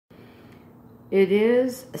It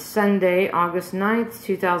is Sunday, August 9th,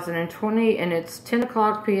 2020, and it's 10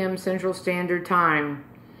 o'clock p.m. Central Standard Time.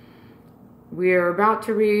 We are about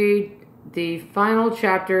to read the final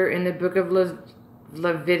chapter in the book of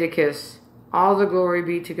Leviticus. All the glory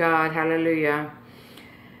be to God. Hallelujah.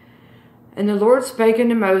 And the Lord spake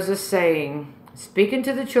unto Moses, saying, Speak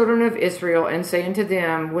unto the children of Israel, and say unto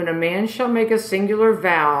them, When a man shall make a singular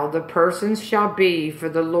vow, the persons shall be for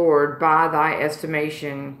the Lord by thy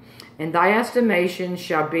estimation. And thy estimation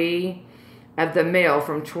shall be of the male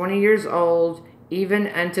from 20 years old even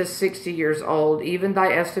unto 60 years old. Even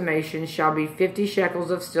thy estimation shall be 50 shekels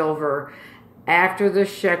of silver after the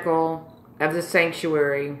shekel of the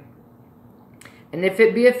sanctuary. And if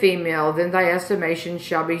it be a female, then thy estimation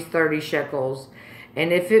shall be 30 shekels.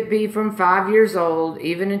 And if it be from 5 years old,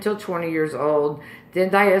 even until 20 years old, then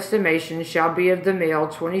thy estimation shall be of the male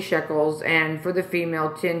 20 shekels, and for the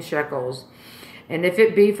female 10 shekels. And if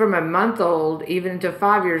it be from a month old, even until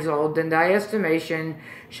 5 years old, then thy estimation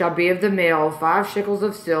shall be of the male 5 shekels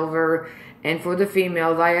of silver, and for the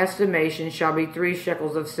female thy estimation shall be 3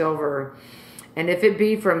 shekels of silver. And if it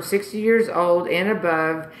be from 60 years old and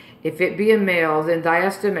above, if it be a male, then thy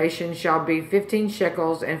estimation shall be 15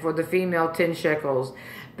 shekels, and for the female 10 shekels.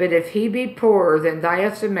 But if he be poorer than thy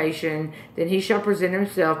estimation, then he shall present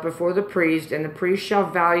himself before the priest, and the priest shall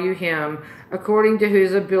value him according to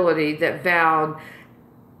whose ability that vowed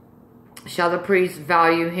shall the priest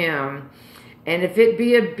value him. And if it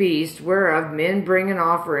be a beast whereof men bring an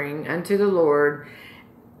offering unto the Lord,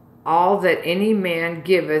 all that any man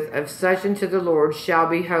giveth of such unto the Lord shall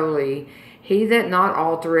be holy. He that not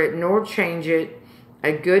alter it, nor change it,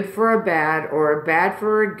 a good for a bad, or a bad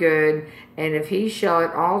for a good, and if he shall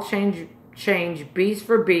at all change beast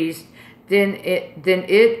for beast, then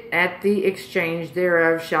it at the exchange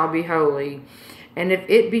thereof shall be holy. And if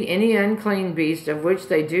it be any unclean beast of which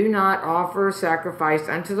they do not offer sacrifice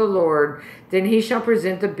unto the Lord, then he shall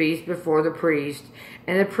present the beast before the priest,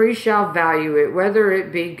 and the priest shall value it, whether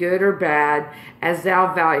it be good or bad, as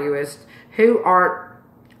thou valuest. Who art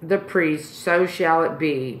the priest, so shall it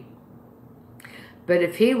be. But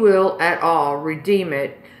if he will at all redeem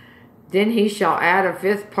it, then he shall add a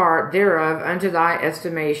 5th part thereof unto thy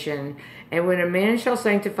estimation. And when a man shall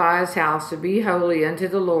sanctify his house to be holy unto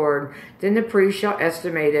the Lord, then the priest shall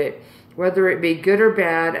estimate it, whether it be good or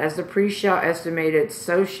bad, as the priest shall estimate it,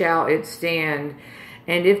 so shall it stand.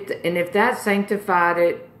 And if that sanctified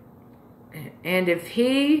it, and if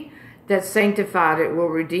he that sanctified it will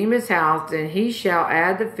redeem his house, then he shall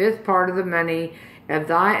add the 5th part of the money of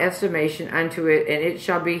thy estimation unto it, and it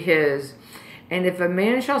shall be his. And if a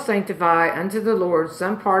man shall sanctify unto the Lord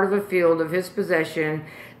some part of a field of his possession,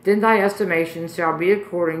 then thy estimation shall be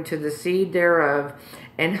according to the seed thereof.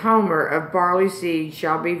 An homer of barley seed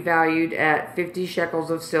shall be valued at 50 shekels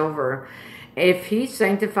of silver. If he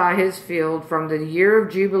sanctify his field from the year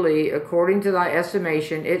of Jubilee, according to thy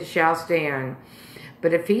estimation, it shall stand.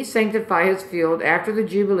 But if he sanctify his field after the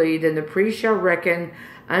Jubilee, then the priest shall reckon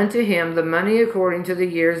unto him the money according to the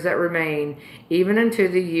years that remain, even unto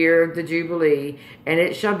the year of the Jubilee, and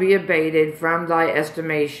it shall be abated from thy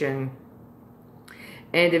estimation.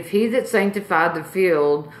 And if he that sanctified the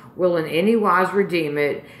field will in any wise redeem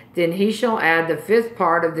it, then he shall add the 5th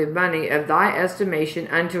part of the money of thy estimation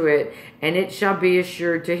unto it, and it shall be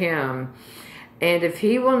assured to him. And if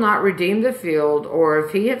he will not redeem the field, or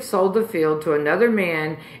if he have sold the field to another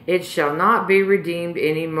man, it shall not be redeemed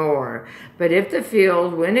any more. But if the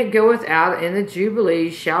field, when it goeth out in the Jubilee,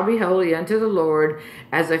 shall be holy unto the Lord,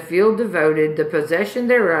 as a field devoted, the possession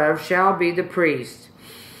thereof shall be the priest.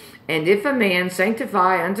 And if a man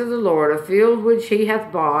sanctify unto the Lord a field which he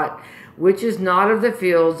hath bought, which is not of the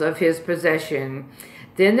fields of his possession,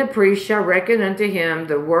 then the priest shall reckon unto him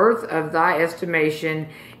the worth of thy estimation,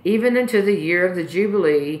 even unto the year of the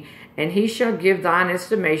Jubilee, and he shall give thine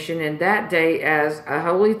estimation in that day as a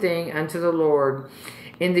holy thing unto the Lord.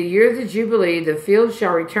 In the year of the Jubilee the field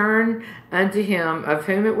shall return unto him of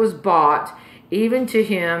whom it was bought, even to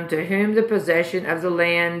him to whom the possession of the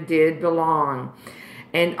land did belong.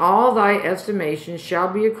 And all thy estimation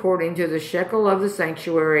shall be according to the shekel of the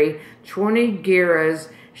sanctuary. 20 gerahs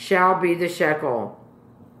shall be the shekel.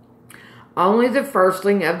 Only the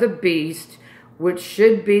firstling of the beast, which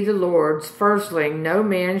should be the Lord's firstling, no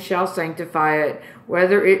man shall sanctify it,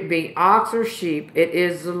 whether it be ox or sheep, it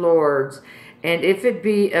is the Lord's. And if it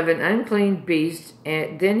be of an unclean beast,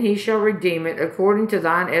 then he shall redeem it according to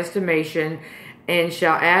thine estimation, and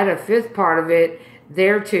shall add a 5th part of it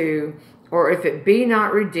thereto. Or if it be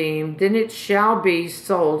not redeemed, then it shall be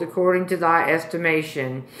sold according to thy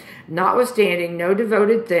estimation. Notwithstanding, no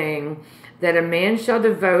devoted thing that a man shall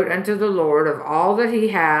devote unto the Lord of all that he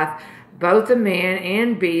hath, both the man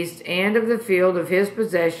and beast, and of the field of his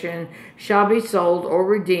possession, shall be sold or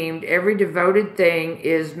redeemed. Every devoted thing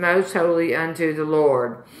is most holy unto the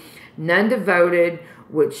Lord. None devoted,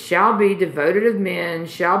 which shall be devoted of men,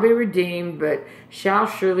 shall be redeemed, but shall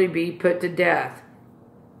surely be put to death.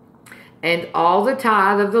 And all the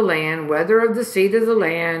tithe of the land, whether of the seed of the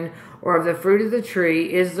land or of the fruit of the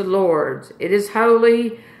tree, is the Lord's. It is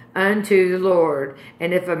holy unto the Lord.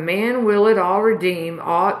 And if a man will at all redeem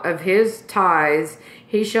aught of his tithes,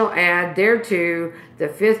 he shall add thereto the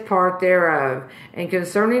fifth part thereof. And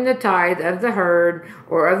concerning the tithe of the herd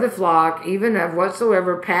or of the flock, even of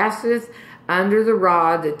whatsoever passeth under the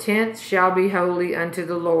rod, the tenth shall be holy unto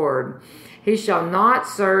the Lord. He shall not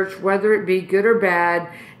search whether it be good or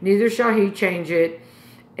bad, neither shall he change it.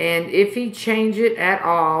 And if he change it at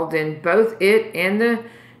all, then both it and the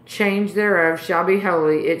change thereof shall be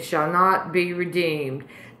holy. It shall not be redeemed.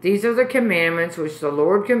 These are the commandments which the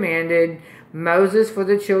Lord commanded Moses for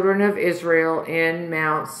the children of Israel in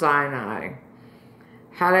Mount Sinai.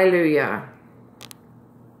 Hallelujah.